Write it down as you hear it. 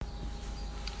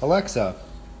Alexa,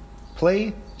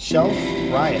 play Shelf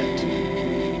Riot.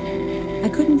 I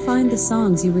couldn't find the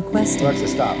songs you requested. Alexa,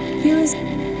 stop. Here is...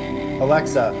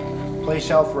 Alexa, play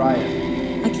Shelf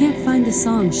Riot. I can't find the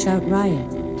song Shout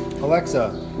Riot.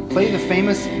 Alexa, play the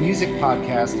famous music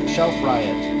podcast Shelf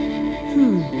Riot.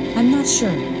 I'm not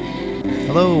sure.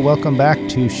 Hello, welcome back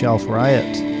to Shelf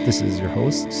Riot. This is your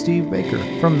host, Steve Baker,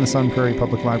 from the Sun Prairie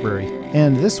Public Library.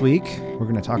 And this week, we're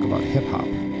going to talk about hip-hop,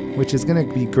 which is going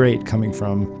to be great coming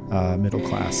from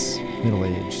middle-class,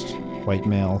 middle-aged white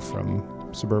male from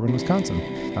suburban Wisconsin.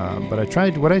 But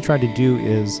what I tried to do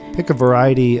is pick a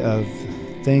variety of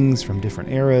things from different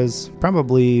eras.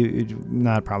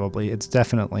 It's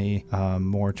definitely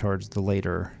more towards the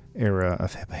later era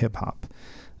of hip-hop,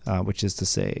 which is to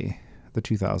say the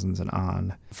 2000s and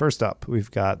on. First up, we've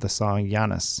got the song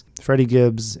Giannis. Freddie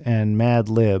Gibbs and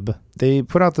Madlib. They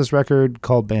put out this record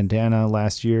called Bandana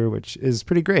last year, which is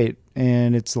pretty great.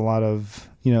 And it's a lot of,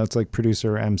 it's like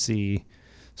producer, MC,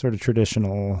 sort of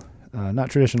traditional, not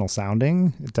traditional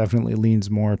sounding. It definitely leans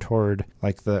more toward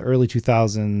like the early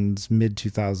 2000s, mid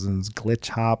 2000s glitch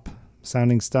hop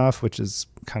sounding stuff, which is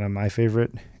kind of my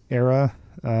favorite era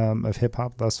of hip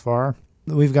hop thus far.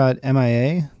 We've got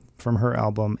MIA from her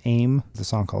album AIM, the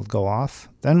song called Go Off.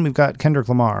 Then we've got Kendrick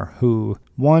Lamar, who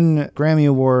won Grammy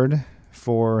Award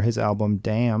for his album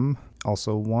Damn,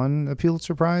 also won a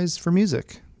Pulitzer Prize for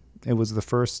music. It was the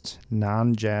first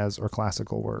non-jazz or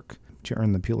classical work to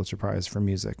earn the Pulitzer Prize for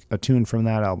music. A tune from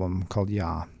that album called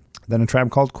Ya. Then A Tribe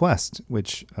Called Quest,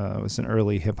 which was an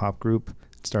early hip-hop group.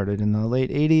 It started in the late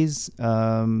 80s.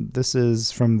 This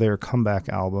is from their comeback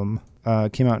album.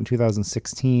 Came out in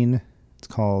 2016. It's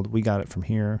called We Got It From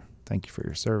Here. Thank you for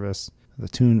your service. The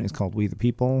tune is called We the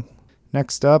People.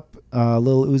 Next up,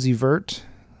 Lil Uzi Vert,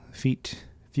 feat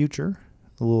Future.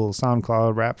 A little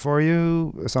SoundCloud rap for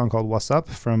you. A song called What's Up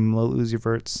from Lil Uzi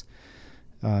Vert's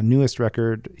newest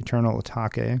record, Eternal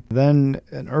Atake. Then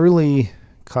an early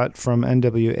cut from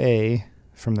NWA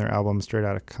from their album Straight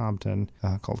Outta Compton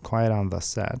called Quiet on the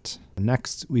Set.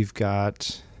 Next, we've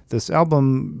got this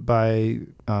album by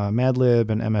Madlib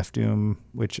and MF Doom,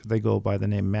 which they go by the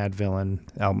name Madvillain.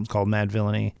 The album's called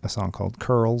Madvillainy, a song called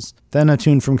Curls. Then a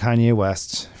tune from Kanye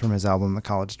West from his album The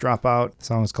College Dropout. The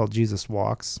song is called Jesus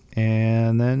Walks.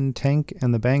 And then Tank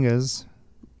and the Bangas,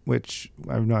 which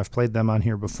I know I've played them on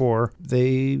here before.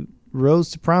 They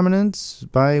rose to prominence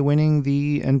by winning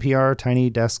the NPR Tiny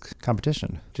Desk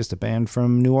competition. Just a band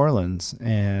from New Orleans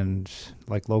and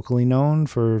like locally known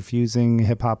for fusing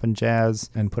hip hop and jazz,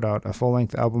 and put out a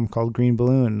full-length album called Green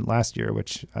Balloon last year,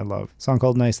 which I love. A song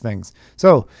called Nice Things.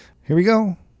 So here we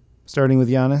go. Starting with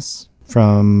Giannis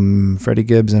from Freddie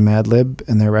Gibbs and Madlib,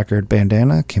 and their record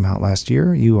Bandana came out last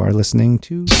year. You are listening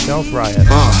to Shelf Riot.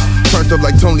 Turned up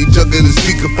like Tony Jugger the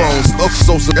speakerphones. Up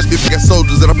so got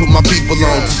soldiers that I put my people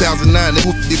on. 2009,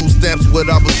 who stamps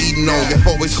what I was eating on.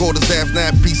 Got 4 ways quarters, half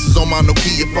 9 pieces on my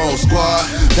Nokia phone. Squad,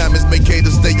 diamonds make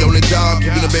haters stay on their job.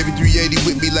 Keeping a baby 380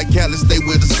 with me like Cali, stay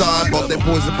with the side. Bought that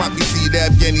poison poppy seed,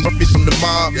 Afghani fish from the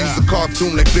mob. Use a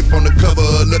cartoon like flip on the cover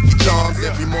of Lucky Charms.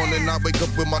 Every morning I wake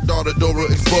up with my daughter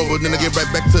Dora Explorer. Then I get right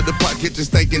back to the pot kitchen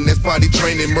stinking. That's potty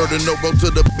training. Murder no road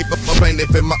to the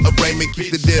plaintiff in my arraignment.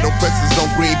 Keep the dead oppressors on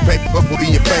green paper. For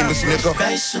being famous, nigga.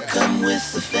 Rice will come with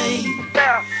the fame.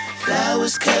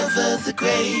 Flowers cover the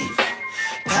grave.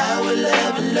 Power,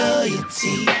 love, and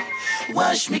loyalty.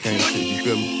 Wash me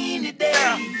clean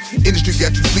today. Industry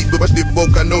got you sleep, but I did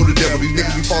woke, I know the devil. These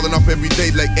niggas be falling off every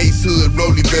day like Ace Hood,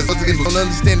 Rolly Bezel. Don't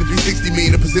understand the 360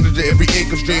 mean, a percentage of every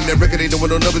income stream. That record ain't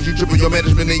doing no numbers, you triple your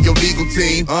management and your legal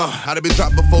team. I'd have been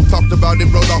dropped before, talked about it,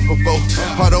 rolled off before.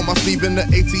 Heart on my sleeve in the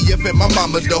ATF at my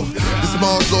mama though. The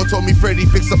small door told me, Freddie,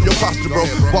 fix up your posture, bro.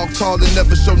 Walk tall and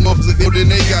never show no more than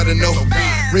they gotta know.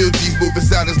 Real G's moving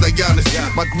silence like Giannis.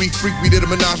 My grief freak, we did a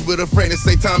menage with a friend in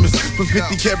St. Thomas. For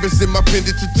 50 carats in my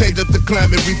pendant to change up the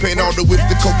climate. Repaint all the whips,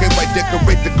 the cocaine white,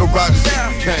 decorate the garage.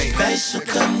 Rice will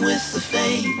come with the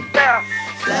fame.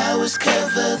 Flowers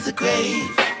cover the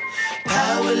grave.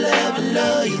 Power, love, and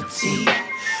loyalty.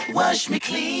 Wash me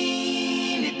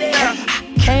clean today.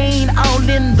 Cane all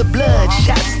in the blood,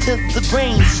 shots to the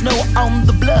brain, snow on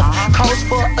the bluff. Calls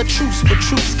for a truce, but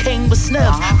troops came with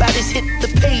snubs. Bodies hit the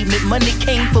pavement, money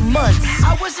came for months.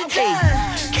 I wasn't done.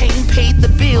 Kane paid the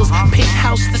bills,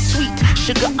 penthouse the suite,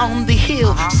 sugar on the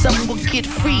hill. Some will get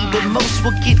free, but most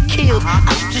will get killed.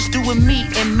 I'm just doing me,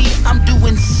 and me I'm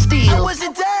doing still. I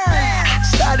wasn't done.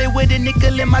 Started with a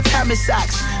nickel in my Tommy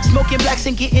socks. Smoking blacks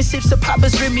and getting sips of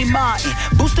Papa's Remy Martin.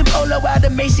 Boosting polo out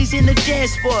of Macy's in the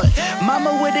JanSport.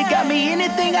 Mama would've got me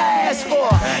anything I asked for.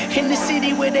 In the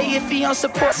city where they iffy on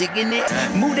support. Zigging it.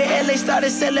 Moved to LA,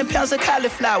 started selling pounds of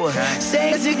cauliflower.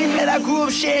 Saying zigging that I grew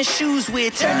up sharing shoes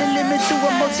with. Turning them into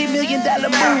a multi-million-dollar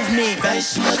movement.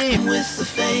 Smoking with the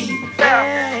fame.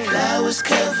 Flowers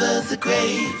cover the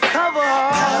grave.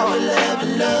 Power, love,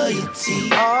 and loyalty.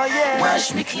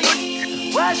 Wash me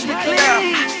clean. Wash me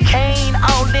clean. Cane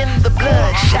all in the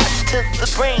blood. Shots to the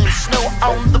brain. Snow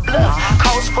on the bluff.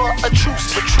 Calls for a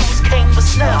truce, but truce came for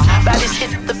snuff. Bodies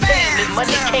hit the pavement.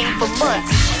 Money came for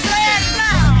months.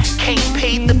 Kane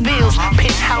paid the bills.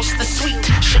 Penthouse the suite.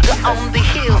 Sugar on the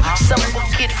hill. Some will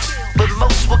get but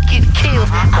most will get killed.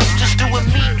 I'm just doing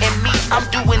me and me I'm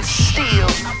doing still.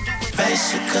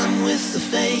 Price will come with the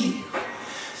fame.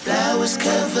 Flowers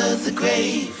cover the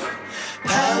grave.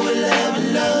 Power, love,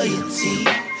 and loyalty.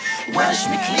 Wash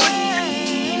me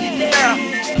clean today.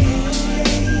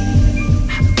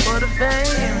 For the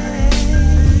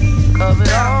fame. Cover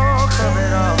it all, cover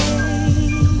it all.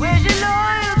 Where's your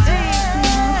loyalty?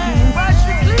 Wash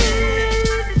me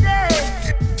clean today.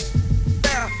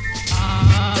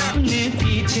 आपने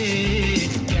पीछे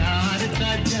प्यार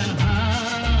का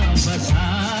जहां बसा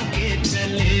के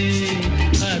चले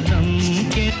कदम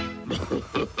के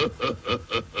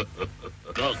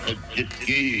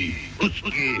जिसकी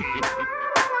उसकी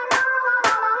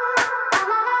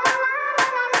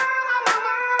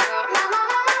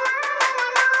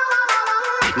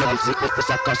No,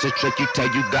 I concentrate, you tell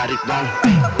you got it wrong.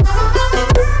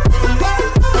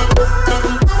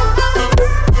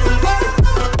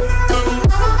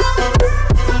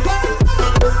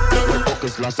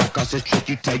 Focus lost, I concentrate,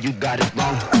 you tell you got it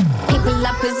wrong. People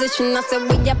up position, I said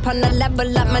we up on the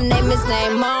level up. My name is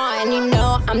Neymar, and you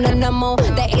know I'm the number.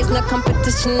 There is no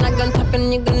competition. I gon' talk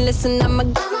and you gon' listen.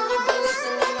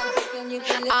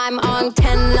 I'm on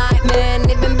 10 like man,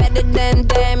 even better than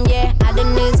them. Yeah, I the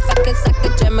news fuckers like a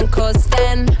German called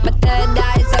Stan. My third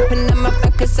eye's open and my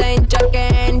focus ain't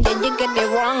joking. Yeah, you get it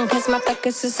wrong, cause my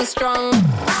focus is so strong.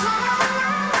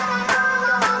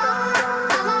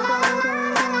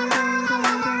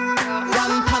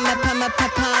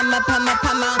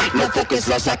 No focus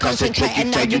lost, I concentrate,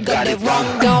 you tell you got it wrong.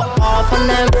 Go off on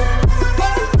them.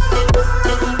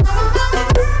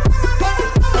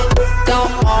 Go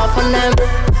off on them.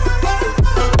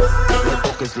 No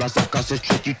focus lost, I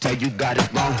concentrate, you tell you got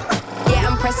it wrong. Yeah,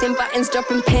 I'm pressing buttons,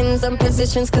 dropping pins on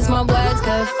positions, cause my words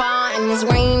go far. And this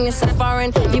rain is so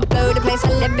foreign. You blow the place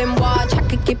I live in, watch. I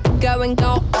could keep it going,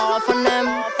 go off on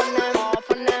them.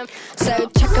 So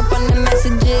check up on the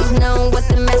messages, know what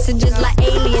the message is. Like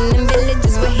alien in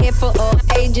villages, we're here for all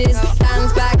ages.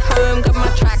 Fans back home, got my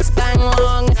tracks bang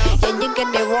long. Yeah, you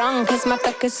get it wrong, cause my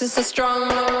focus is so strong.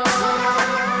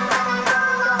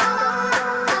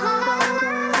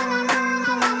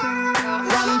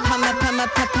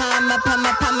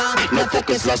 No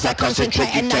focus lost, I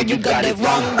concentrate, you tell you got it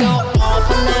wrong. Go off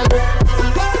on them.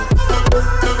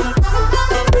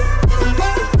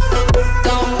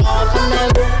 Go off on them.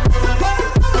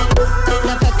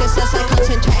 No focus lost, I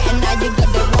concentrate, and now you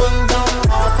got it wrong. Go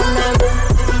off on them.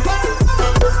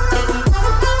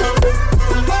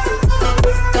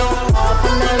 Go off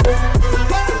on them.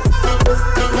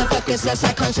 No focus lost, I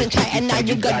concentrate, and now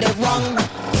you got it wrong.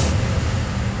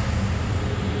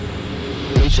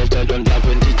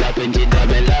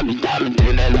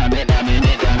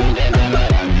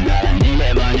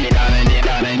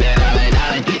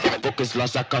 Focus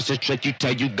lost, I concentrate, you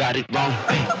tell you got it wrong.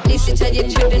 Lisa tell you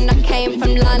children I came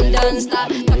from London. Stop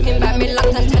talking about me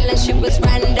long time, telling she was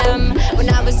random. When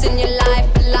I was in your life,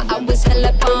 I was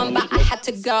hella bomb, but I had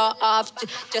to go off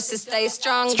just to stay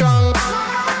strong.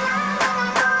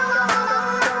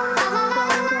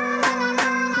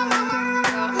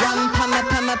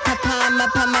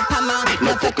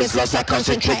 No focus lost, I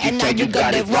concentrate, you tell you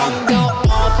got it wrong. Go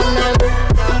off on them.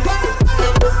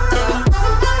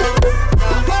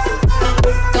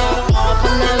 Go off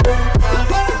on them.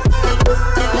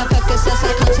 No focus lost,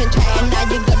 I concentrate, and now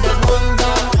you got it wrong.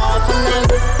 Go off on them.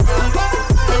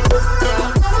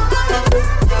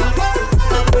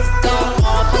 Go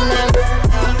off on them.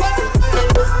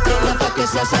 No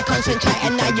focus lost, I concentrate,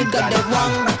 and now you got it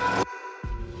wrong.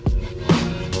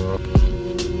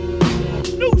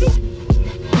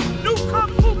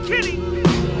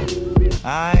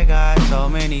 I got so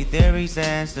many theories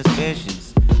and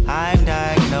suspicions. I'm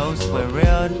diagnosed with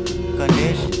real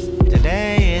conditions.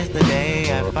 Today is the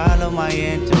day I follow my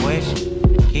intuition.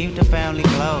 Keep the family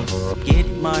close, get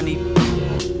money.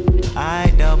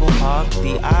 I double park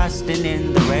the Austin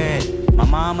in the red. My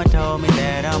mama told me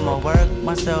that I'ma work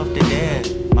myself to death.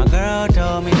 My girl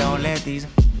told me don't let these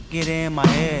get in my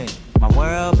head. My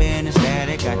world been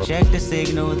ecstatic. I checked the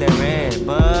signal, they're red.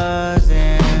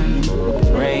 Buzzing,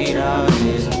 radars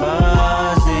is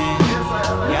buzzing.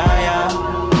 Yeah, yeah,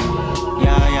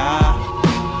 yeah, yeah,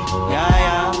 yeah,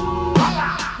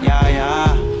 yeah, yeah,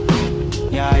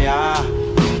 yeah, yeah, yeah.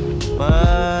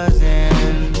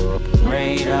 Buzzing,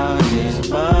 radars is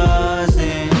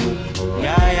buzzing.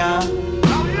 Yeah, yeah,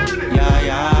 yeah,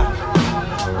 yeah,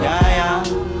 yeah,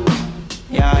 yeah,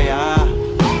 yeah,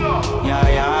 yeah,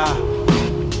 yeah.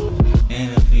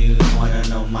 Interviews wanna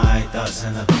know my thoughts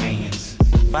and opinions.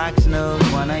 Fox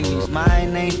News wanna use my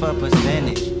name for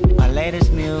percentage. My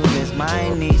latest news is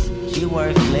my niece, she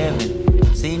worth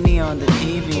living. See me on the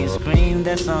TV and scream,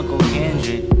 that's Uncle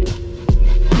Kendrick.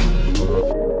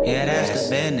 Yeah, that's the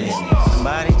business.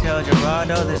 Somebody tell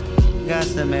Gerardo this got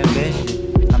some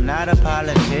ambition. I'm not a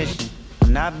politician,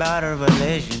 I'm not about a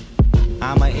religion.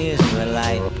 I'm an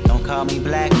Israelite, don't call me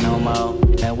black no more.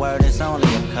 That word is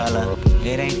only a color,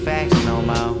 it ain't facts no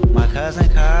more. My cousin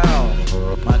Carl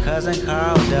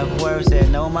Duckworth said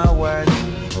know my worth.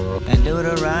 And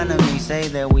Deuteronomy say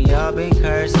that we all been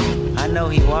cursed. I know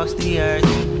he walks the earth,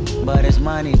 but it's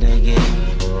money to get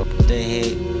the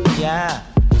hit. Yeah,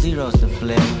 zeros to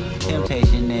flip,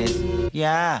 temptation is,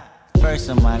 yeah, first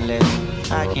on my list,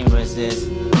 I can't resist,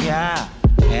 yeah.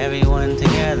 Everyone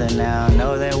together now,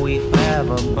 know that we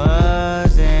forever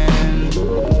buzzing.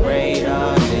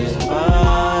 Radars is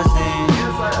buzzing.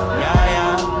 Yeah,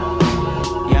 yeah,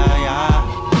 yeah, yeah,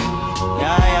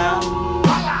 yeah,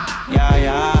 yeah,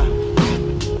 yeah,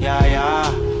 yeah,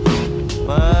 yeah,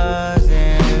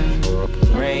 buzzing.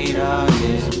 Radars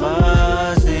is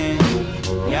buzzing.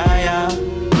 Yeah, yeah,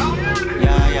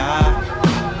 yeah, yeah,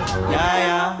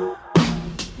 yeah,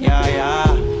 yeah, yeah,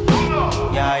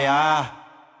 yeah, yeah.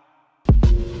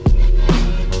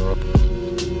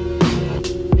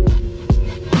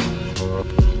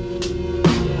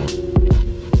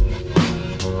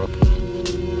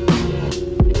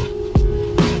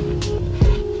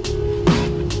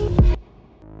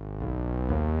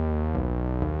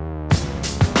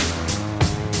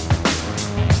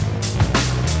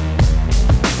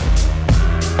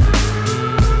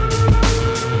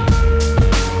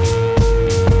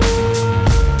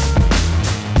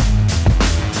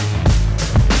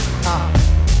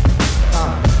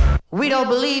 We don't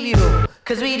believe you,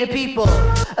 cause we the people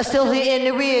are still here in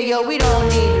the rear, yo, we don't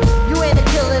need you. You ain't a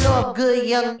killing off good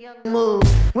young move.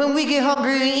 When we get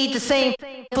hungry, we eat the same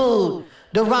food,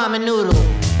 the ramen noodle.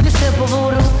 This simple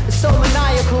voodoo is so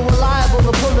maniacal, reliable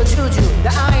to pull a choo-choo.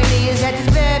 The irony is that this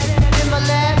bad in my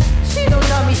lab, she don't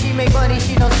tell me she make money,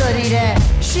 she don't study that.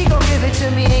 She gon' give it to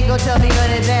me, ain't gon' tell me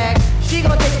run it back. She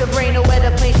gon' take the brain away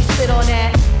the plane, she spit on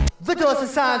that. The doors and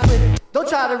signs with it, don't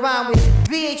try to rhyme with it.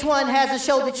 VH1 has a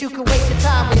show that you can waste your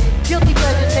time with. Guilty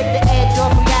pleasures take the edge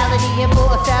off reality, and for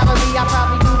a salary, I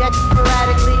probably do that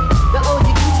sporadically. The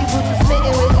OG Gucci boots are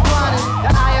smitten with iguanas. The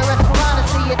IRS piranha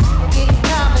see it getting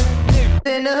common.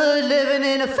 In the hood, living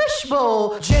in a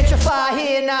fishbowl. Gentrify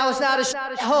here, now it's not a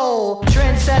hole.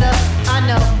 Trendsetter, I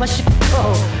know my shit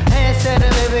cold.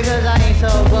 Handsetter, baby, cause I ain't so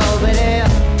bold. But yeah,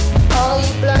 all you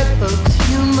black folks,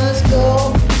 you must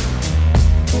go.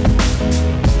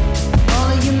 All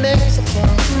of you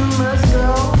Mexicans, you must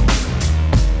go.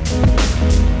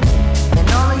 And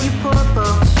all of you poor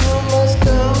folks, you must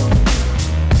go.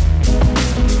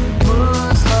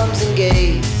 Muslims and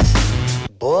gays,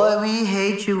 boy, we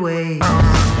hate your ways.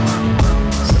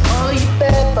 So all of you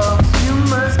bad folks, you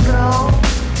must go.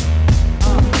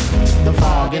 The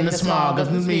fog and the smog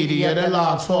of news media that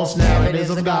logs false narratives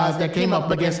of guys that came up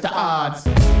against the odds.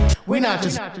 We're not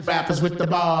just rappers with the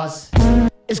bars.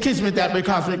 It's kismet that we're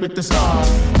cosmic with the stars.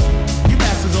 You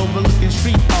bastards overlooking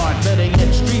street art, better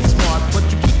yet street smart, but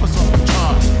you keep us off the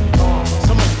charts.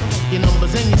 Some of your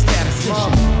numbers and your statistician.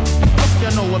 Hope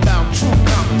you know about true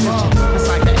competition. It's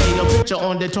like the AO picture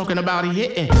on there talking about he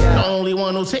hitting. The only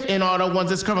one who's hitting are the ones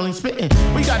that's currently spitting.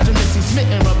 We got your Missy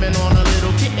smitten, rubbing on a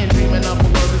little kitten, dreaming up a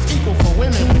world that's equal for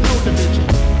women with no division.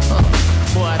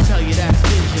 Boy, I tell you that's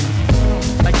vision.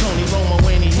 Like Tony Romo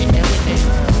when he hitting with it.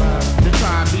 The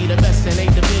tribe be the best in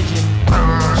 8 division.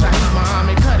 Shaheed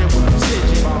Muhammad cut it with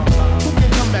precision. Who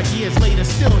can come back years later,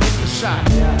 still hit the shot?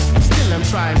 Still them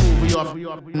try and move you off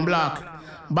the block.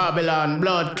 Babylon,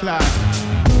 blood clot.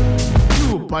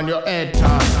 Droop on your head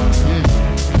top.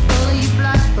 All you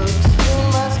black folks, you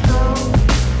must go.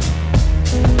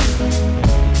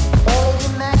 All you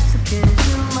Mexicans,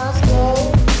 you must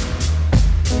go.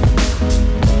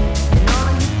 And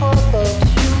all you poor folks,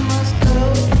 you must go.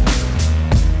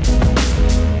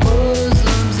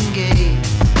 Muslims and gays,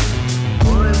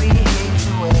 boy, we hate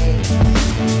your ways.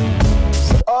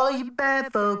 So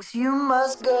folks, you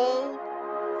must go.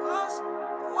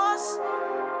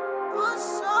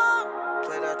 What's up?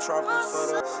 Play that trumpet for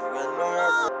the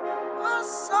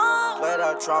What's up? Play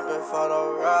that trumpet for the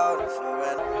road.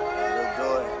 Let her do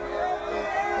it.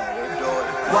 Let her do it.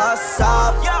 What's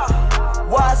up?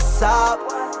 What's up?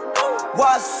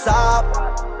 What's up?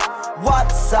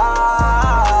 What's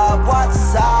up?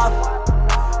 What's up?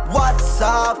 What's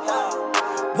up?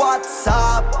 What's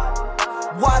up?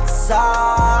 What's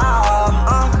up?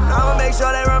 I'ma make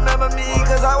sure they remember me,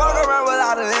 cause I walk around with a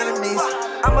lot of enemies.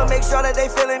 I'ma make sure that they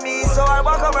feeling me, so I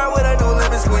walk around with a new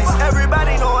lemon squeeze.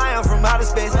 Everybody know I am from outer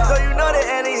space, so you know the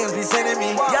aliens be sending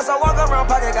me. Yes, I walk around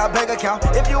pocket, got bank account.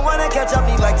 If you wanna catch up,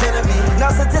 need like 10 of me. Now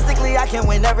statistically, I can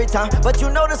win every time, but you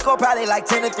know the score probably like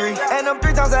 10-3. And them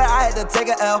 3 times that I had to take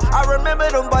a L, I remember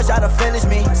them boys try to finish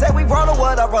me. Say we roll the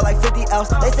wood, I roll like 50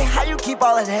 else. They say how you keep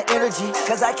all of that energy,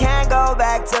 cause I can't go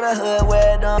back to the hood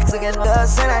where them to get the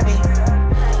sin at me.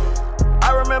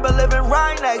 I remember living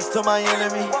right next to my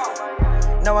enemy.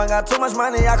 Now I got too much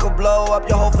money, I could blow up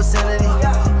your whole facility.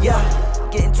 Yeah,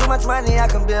 getting too much money, I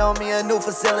can build me a new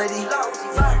facility.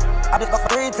 I did fuck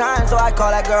 3 times, so I call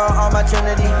that girl on my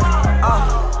trinity.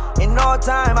 In no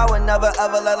time, I would never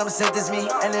ever let them sentence me.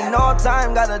 And in no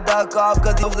time, gotta duck off,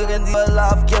 cause he was looking for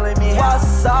love, killing me.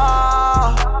 What's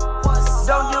up?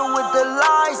 Don't deal with the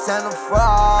lies and the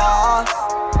fraud.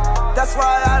 That's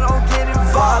why I don't get it.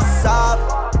 What's up?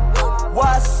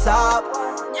 What's up?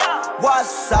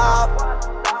 What's up?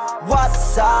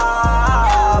 What's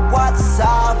up? What's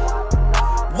up?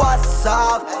 What's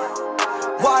up?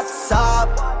 What's up?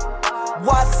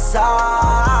 What's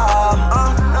up?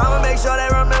 I'ma make sure they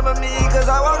remember me, cause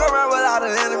I walk around with a lot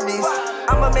of enemies.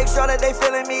 I'ma make sure that they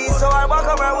feeling me, so I walk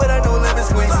around with a new lemon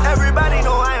squeeze. Everybody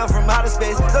know I am from outer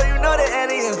space, so you know the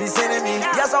aliens be sending me.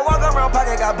 Yes, I walk around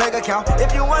pocket, got bank account.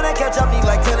 If you wanna catch up, need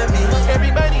like 10 of me.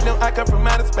 Everybody know I come from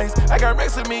outer space. I got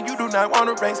racks with me, you do not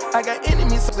wanna race. I got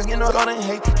enemies, so you know gonna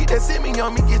hate. Keep that semi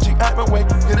on me, get you out my way.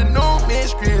 Get a new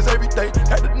mysteries every day.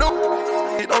 Got the new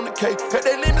hit on the cake. Got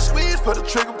that lemon squeeze for the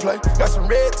trigger play. Got some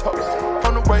red toes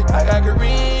on the way. I got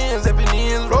Koreans,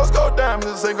 Japanese, rose gold diamonds,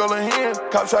 a single in hand.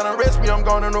 Cops tryna arrest me, I'm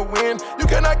going in the wind. You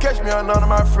cannot catch me on none of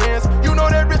my friends. You know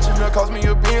that rich enough cost me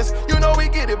a Benz. You know we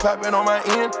get it poppin' on my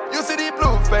end. You see these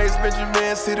blue face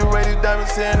Benjamin, see the rated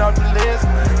diamonds saying off the lens.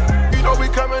 You know we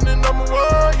coming in number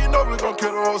 1. You know we gon'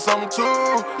 kill the whole summer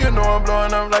too. You know I'm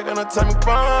blowing up like an atomic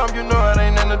bomb. You know it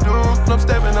ain't nothing to do. I'm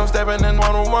stepping in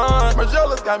 101.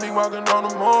 Margiela's got me walking on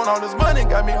the moon. All this money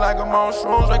got me like I'm on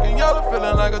shrooms. Drinking yellow,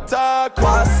 feeling like a taco.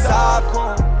 What's up?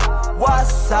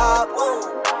 What's up?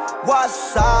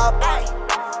 What's up?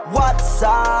 What's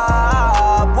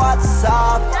up? What's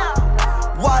up?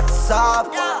 What's up?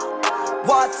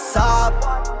 What's up?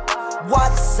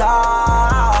 What's up?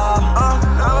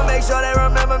 I'ma make sure they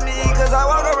remember me, cause I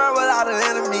walk around with a lot of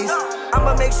enemies.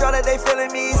 I'ma make sure that they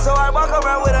feeling me, so I walk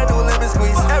around with a new lemon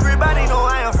squeeze. Everybody know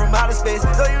I am from outer space,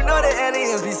 so you know the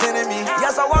aliens be sending me.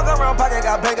 Yes, I walk around pocket,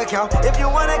 got bank account. If you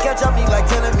wanna catch up, need like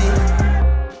 10 of me.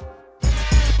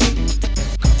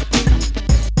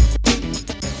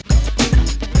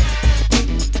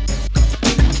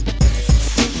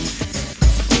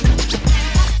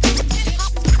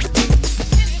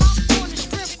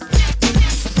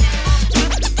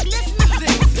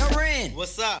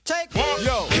 What's up? Take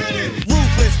yo,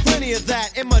 ruthless, plenty of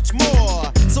that and much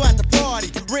more. So at the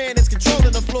party, Ren is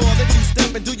controlling the floor. That you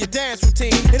step and do your dance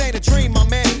routine. It ain't a dream, my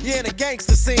man. You're in a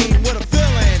gangster scene with a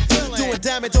villain. Doing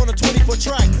damage on a 24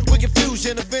 track. With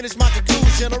confusion to finish my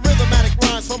conclusion. A rhythmatic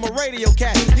rhymes from a radio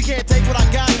cat. You can't take what I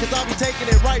got, cause I'll be taking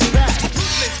it right back.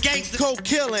 Ruthless gangster, coke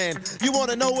killing. You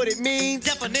wanna know what it means?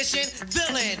 Definition,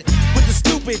 villain. With the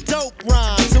stupid dope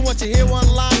rhymes. And once you hear one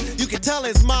line, you can tell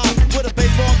it's mine. With a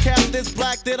baseball cap this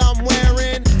black that I'm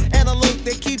wearing, and a look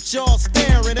that keeps y'all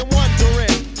staring and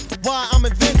wondering why I'm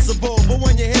invincible. But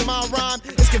when you hear my rhyme,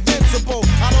 it's convincible.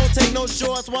 I don't take no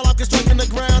shorts while I'm constructing the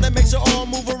ground. That makes you all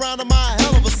move around to my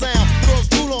hell of a sound. Girls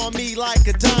drool on me like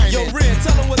a diamond. Yo, Ren,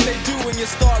 tell them what they do when you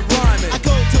start rhyming. I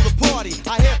go to the party,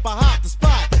 I hip-hop the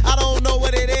spot. I don't know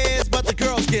what it is, but the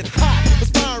girls get hot.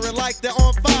 Aspiring like they're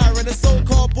on fire, and the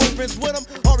so-called boyfriends with them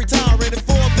are retiring. And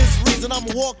for this reason, I'm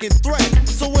a walking threat.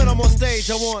 So when I'm on stage,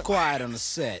 I want quiet on the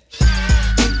set.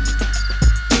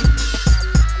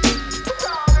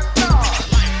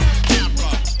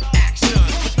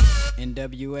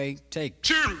 NWA, take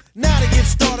two. Now to get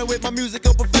started with my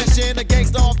musical profession, a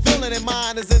gangsta feeling in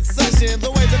mind is in session.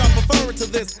 The way that I prefer it to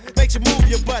this makes makes you move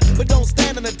your butt, but don't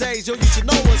stand in the days, yo, you should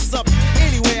know what's up.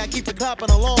 Anyway, I keep the clapping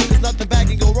along, cause nothing bad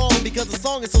can go wrong, because the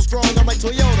song is so strong, I'm like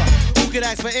Toyota. Who could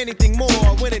ask for anything more?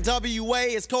 When in WA,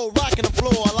 it's cold rocking the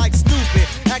floor, like stupid,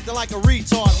 acting like a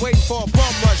retard, waiting for a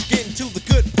bum rush, getting to the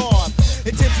good part.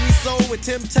 It tempts me so with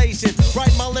temptation,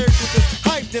 write my lyrics with this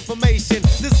hyped information.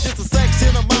 This is just a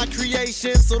section of my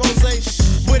creation, so don't say shh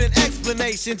with an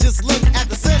explanation. Just look at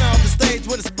the center of the stage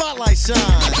where the spotlight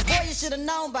shines. Boy, you should have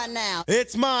known by now.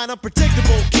 It's mine,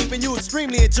 unpredictable, keeping you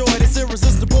extremely enjoyed. It's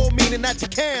irresistible, meaning that you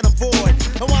can't avoid.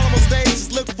 And while I'm on stage,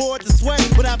 just look forward to sweat.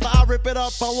 But after I rip it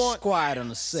up, I want quiet on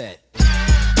the set.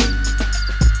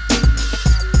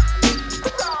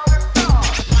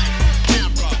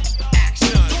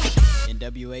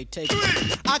 NWA, take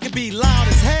it. I can be loud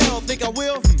as hell, think I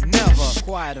will? Never.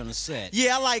 Quiet on the set.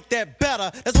 Yeah, I like that better.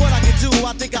 That's what I can do.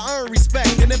 I think I earn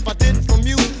respect. And if I didn't from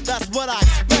you, that's what I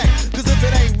expect. Cause if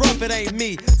it ain't rough, it ain't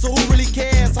me. So who really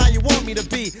cares how you want me to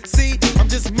be? See, I'm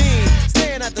just mean.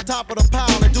 Staying at the top of the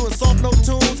pile and doing soft note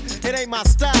tunes, it ain't my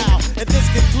style. And this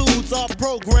concludes our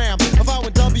program of how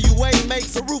WA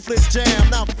makes a ruthless jam.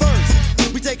 Now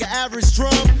first, we take an average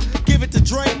drum, give it to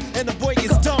Drake, and the boy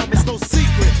gets dumb. It's no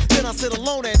secret. Then I sit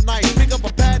alone at night, pick up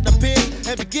a pad and a pen,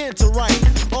 and begin to write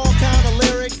all kind of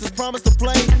lyrics that's promised to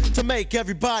play to make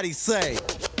everybody say.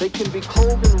 They can be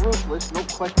cold and ruthless, no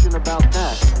question about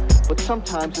that. But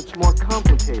sometimes it's more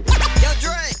complicated. Yo,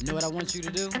 Dre! You know what I want you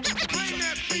to do?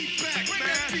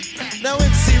 Now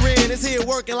MC Ren is here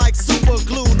working like super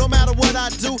glue. No matter what I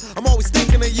do, I'm always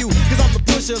thinking of you. Cause I'm the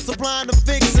pusher, supplying the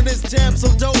fix. And this jam so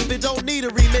dope, it don't need a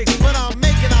remix. But I'm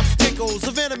making obstacles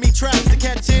of enemy traps to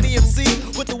catch any MC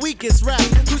with the weakest rap.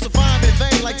 Crucify me in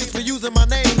vain, like just for using my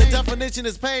name. The definition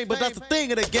is pain, but that's the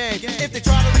thing of the game. If they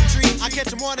try to retreat, I catch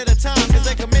them one at a time. Cause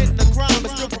they committing a crime,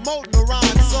 but still promoting the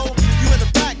rhyme. So you in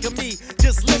the back of me,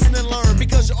 just listen and learn.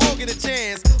 Because you all get a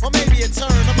chance, or maybe a turn.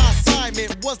 And my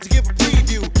assignment was to give a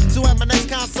preview. So at my next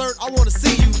concert, I wanna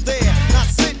see you there. Not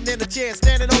sitting in a chair,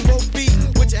 standing on both feet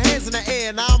with your hands in the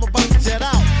air. Now I'm about to jet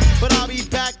out, but I'll be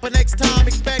back. But next time,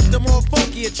 expect a more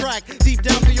funkier track. Deep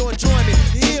down for your enjoyment,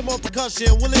 you hear more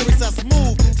percussion with lyrics that's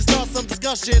smooth. To start some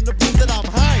discussion to prove that I'm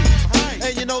hype.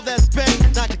 And you know that's bet.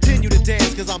 Now continue to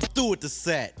dance, cause I'm through with the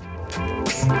set.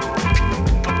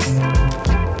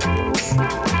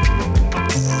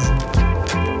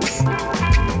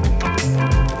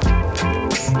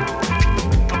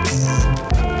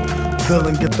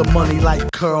 Villain get the money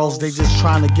like curls. They just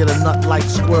trying to get a nut like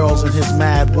squirrels in his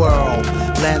mad world.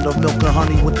 Land of milk and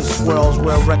honey with the swirls,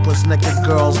 where reckless naked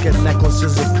girls get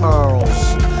necklaces of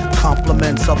pearls.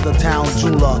 Compliments of the town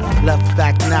jeweler. Left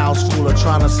back now, schooler,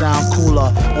 trying to sound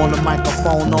cooler. On the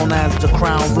microphone known as the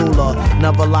crown ruler.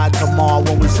 Never lied to Ma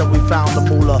when we said we found the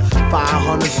moolah.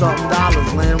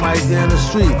 $500-something laying right there in the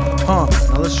street. Now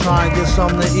let's try and get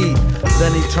something to eat.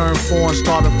 Then he turned 4 and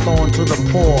started flowing to the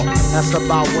poor. That's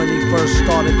about when he first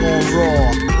started going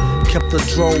raw. Kept the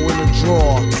dro in the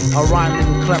drawer. A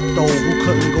rhyming klepto who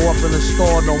couldn't go up in the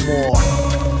store no more.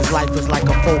 His life is like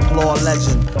a folklore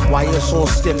legend. Why you're so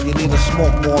stiff, you need to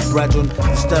smoke more, brethren.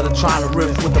 Instead of trying to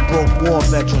riff with the broke war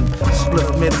veteran.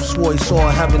 Spliff made him swore he saw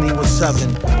heaven, he was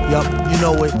 7. Yup, you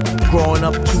know it. Growing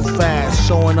up too fast.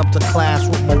 Showing up to class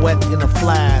with my wet in a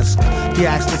flask. He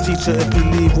asked the teacher if he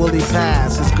leave, will he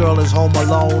pass? His girl is home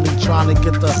alone, he trying to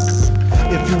get the...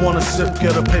 If you wanna sip,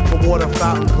 get a paper water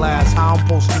fountain glass. How I'm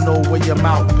supposed to know where your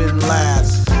mouth been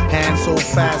last? Hand so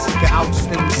fast, he can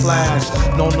outspin flash.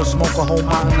 Known to smoke a whole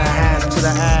mountain of hash to the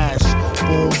ash.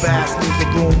 Boom, bass, leave the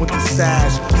room with the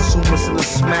stash. Assume it's in a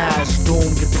smash,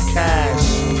 doom, get the cash.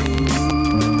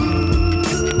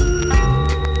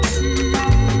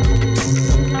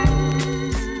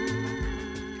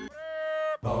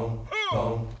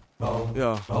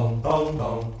 Yeah.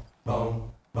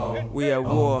 We at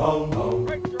war.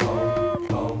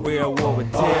 We at war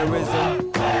with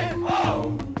terrorism,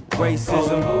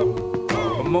 racism,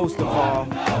 but most of all,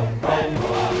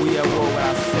 we at war with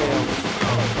ourselves.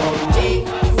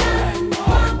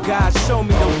 God show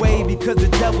me the way because the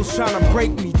devil's trying to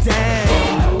break me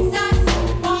down.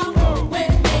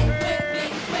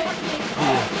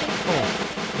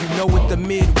 Know what the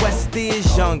Midwest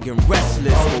is, young and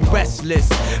restless, but restless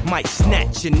might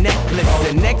snatch your necklace,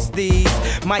 and next these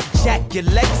might jack your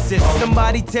Lexus.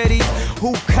 Somebody tell these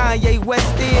who Kanye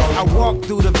West is. I walk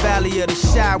through the valley of the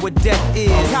shadow where death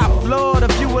is. Top floor, the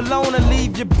view alone and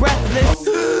leave you breathless.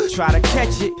 Try to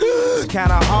catch it, it's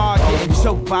kinda hard getting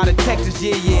choked by the Texas,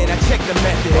 yeah, and I check the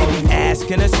method. They be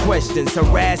asking us questions,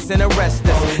 harass and arrest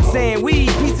us, saying we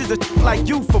eat pieces of like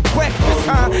you for breakfast,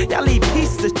 huh? Y'all eat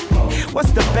pieces of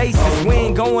What's the basis? We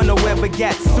ain't going nowhere but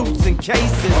got suits and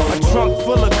cases. A trunk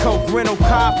full of coke, rental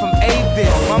car from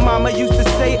Avis. My mama used to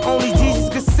say only Jesus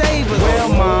could save us. Well,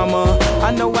 mama,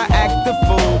 I know I act the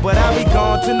fool, but I'll be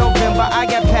gone to November. I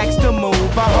got packs to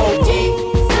move. I hope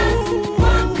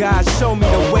God show me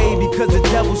the way, because the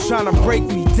devil's trying to break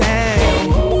me down.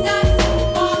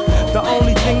 The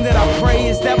only thing that I pray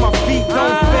is that my feet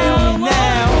don't fail me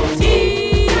now.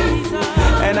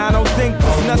 And I don't think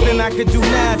there's nothing I could do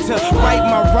now to right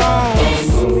my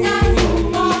wrongs.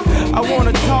 I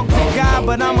wanna talk to God,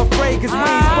 but I'm afraid, cause we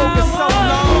ain't spoken so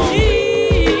long.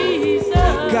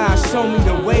 God show me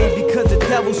the way, because the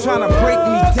devil's trying to break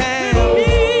me down.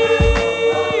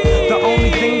 The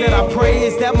only thing that I pray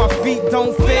is that my feet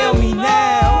don't fail me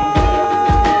now.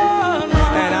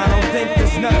 And I don't think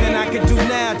there's nothing I can do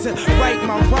now to right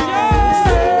my wrongs.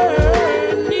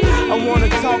 I wanna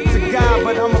talk to God,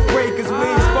 but I'm afraid, cause we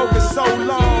ain't spoken so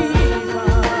long.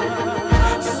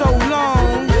 So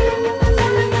long.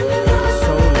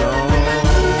 So long.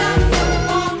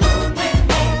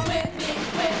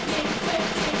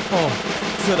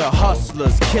 To the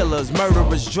hustlers, killers,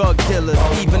 murderers, drug dealers,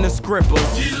 even the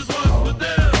scribblers. Jesus was with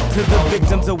them. To the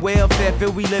victims of welfare,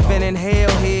 feel we living in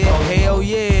hell here. Hell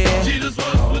yeah. Jesus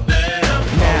was with them.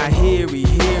 Now hear he,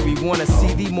 wanna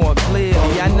see thee more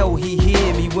clearly. I know he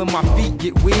hear me when my feet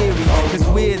get weary, cause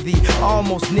we're the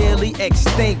almost nearly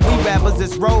extinct. We rappers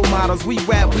as role models, we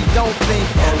rap, we don't think.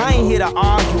 I ain't here to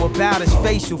argue about his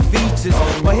facial features,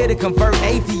 or here to convert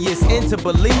atheists into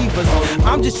believers.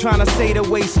 I'm just trying to say the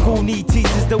way school need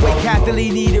teachers, the way Catholic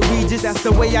needed Regis, that's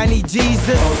the way I need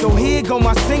Jesus. So here go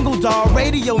my single, dog,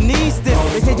 radio needs this.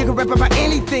 They say you can rap about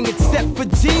anything except for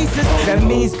Jesus. That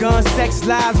means guns, sex,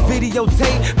 lies,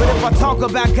 videotape. But if I talk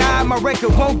about God, my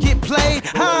record won't get played,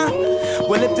 huh?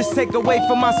 Well, if this take away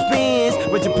from my spins,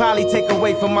 which will probably take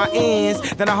away from my ends,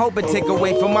 then I hope it take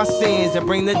away from my sins and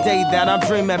bring the day that I'm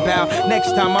dreaming about.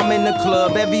 Next time I'm in the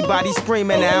club, everybody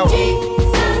screaming out,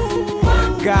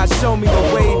 God show me the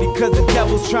way, because the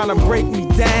devil's trying to break me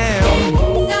down.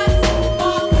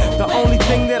 The only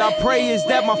thing that I pray is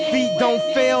that my feet don't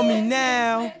fail me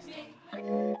now.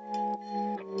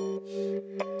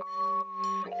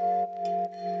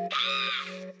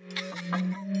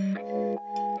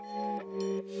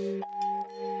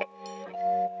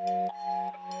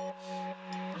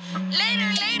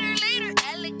 Later,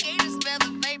 alligators smell the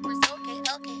vapors. Okay.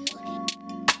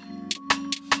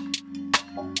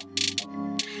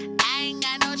 I ain't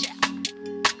got no job.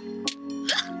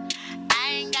 I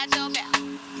ain't got your mouth.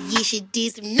 You should do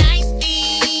some nice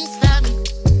things for me.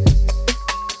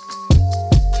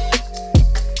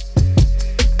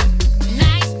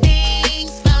 Nice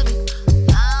things for me.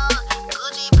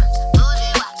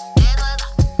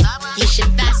 You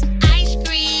should buy some ice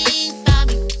cream for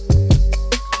me.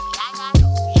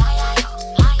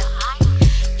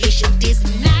 You should do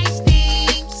some nice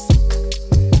things.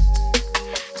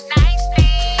 Nice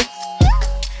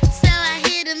things. So I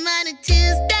hit him on a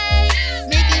Tuesday,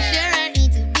 making sure I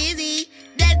ain't too busy.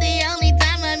 That's the only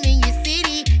time I'm in your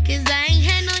city, cause I ain't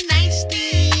had no nice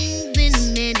things in a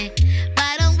minute.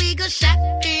 Why don't we go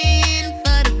shopping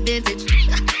for the vintage?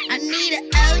 I need an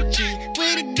OG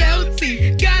with a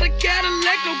goatee. Got a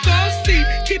Cadillac, no gold seat.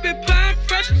 Keep it fine,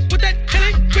 fresh with that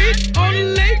LA on the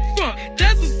lakefront.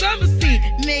 That's what summer scene.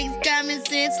 Makes common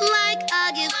sense like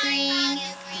August Green.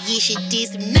 You should do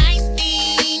some nice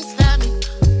things for me.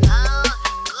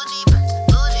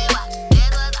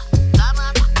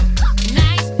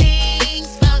 Nice things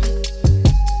for me.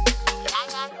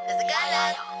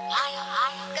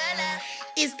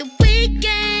 It's the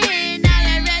weekend, I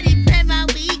already planned my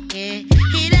weekend.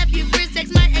 Hit up your first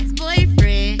text my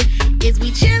ex-boyfriend. Is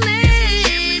we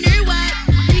chillin' or what?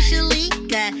 We should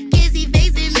link up, kissy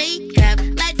face and makeup,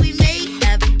 like we made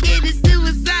up. Hit the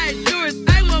suicide doors,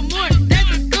 I want more, that's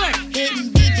a score. Hitting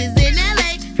beaches in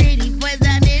LA, pretty boys,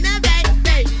 I'm in a bay.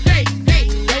 Hey,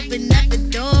 open up the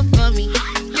door for me.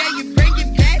 Yeah, you bring it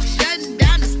back, shutting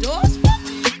down the stores for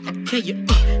me. Can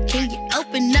you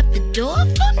open up the door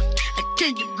for me?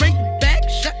 Can you bring it back,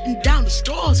 shutting down the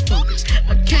stores for me?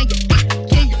 Can you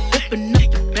open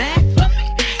up the bag for me?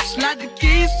 Slide the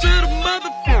keys to the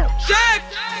motherfucker. Jack!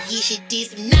 You should do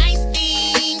some nice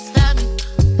things for me.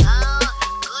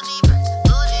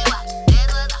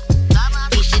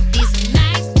 You should do some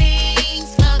nice things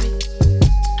for me.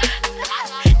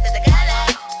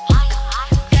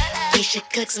 You should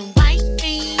cook some white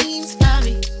beans for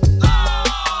me.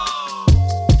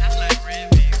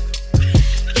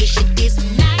 You should do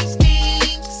some nice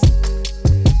things.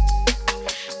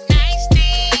 Nice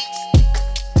things.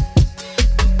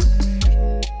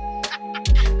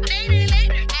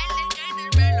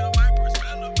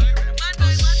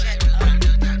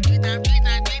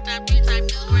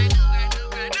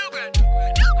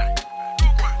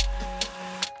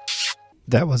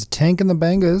 That was Tank and the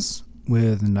Bangas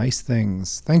with Nice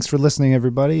Things. Thanks for listening,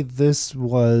 everybody. This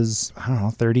was,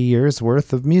 30 years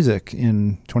worth of music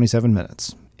in 27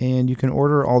 minutes. And you can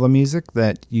order all the music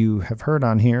that you have heard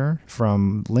on here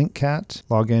from Linkcat.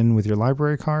 Log in with your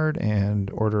library card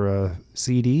and order a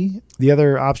CD. The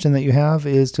other option that you have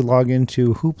is to log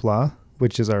into Hoopla,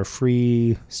 which is our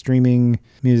free streaming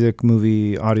music,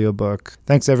 movie, audiobook.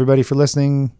 Thanks, everybody, for listening.